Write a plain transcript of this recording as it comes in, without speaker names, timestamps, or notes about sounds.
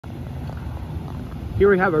Here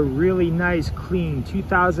we have a really nice, clean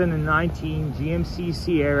 2019 GMC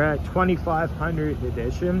Sierra 2500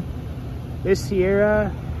 edition. This Sierra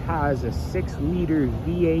has a 6-liter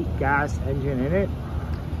V8 gas engine in it.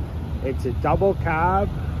 It's a double cab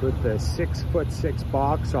with a 6'6"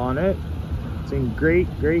 box on it. It's in great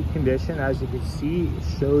condition. As you can see, it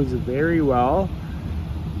shows very well.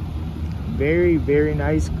 Very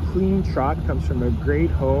nice, clean truck. Comes from a great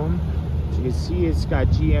home. As you can see, it's got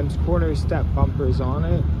GM's corner step bumpers on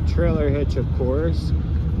it, trailer hitch of course,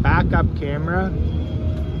 backup camera.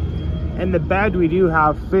 In the bed we do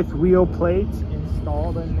have 5th wheel plates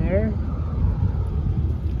installed in there.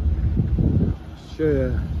 Show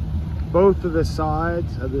you both of the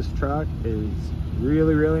sides of this truck is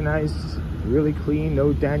really nice, really clean,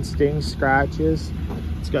 no dents, dings, scratches.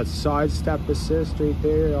 It's got side step assist right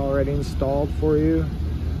there already installed for you.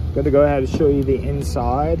 I'm gonna go ahead and show you the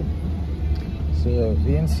inside. So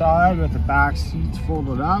the inside with the back seats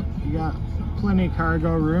folded up, you got plenty of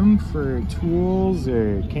cargo room for tools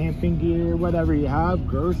or camping gear, whatever you have,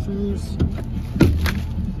 groceries.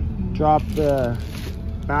 Drop the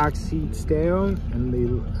back seats down and they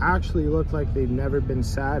actually look like they've never been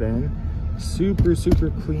sat in. Super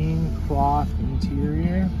clean cloth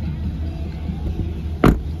interior.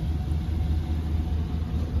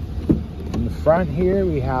 In the front here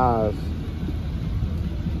we have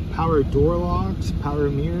power door locks, power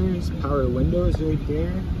mirrors, power windows right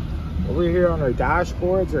there. Over here on our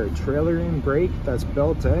dashboards are a trailer in brake that's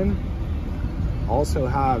built in. Also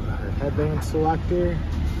have our headlamp selector.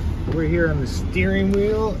 Over here on the steering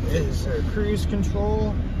wheel is our cruise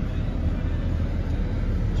control.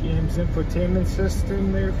 GM's infotainment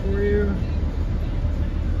system there for you.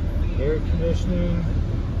 Air conditioning.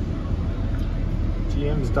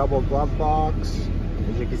 GM's double glove box.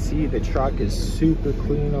 As you can see, the truck is super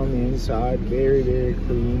clean on the inside. Very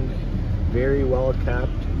clean. Very well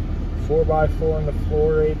kept. 4x4 on the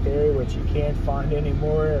floor right there, which you can't find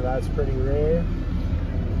anymore. That's pretty rare.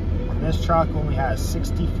 This truck only has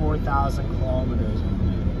 64,000 kilometers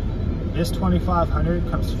on it. This 2500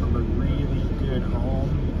 comes from a really good home.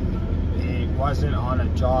 It wasn't on a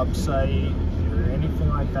job site or anything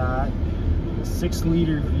like that. A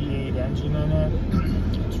 6-liter V8 engine in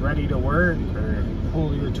it. It's ready to work or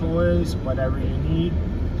pull your toys, whatever you need.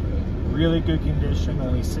 Really good condition,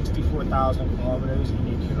 only 64,000 kilometers, and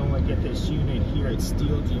you can only get this unit here at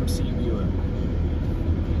Steel GMC Wheeler.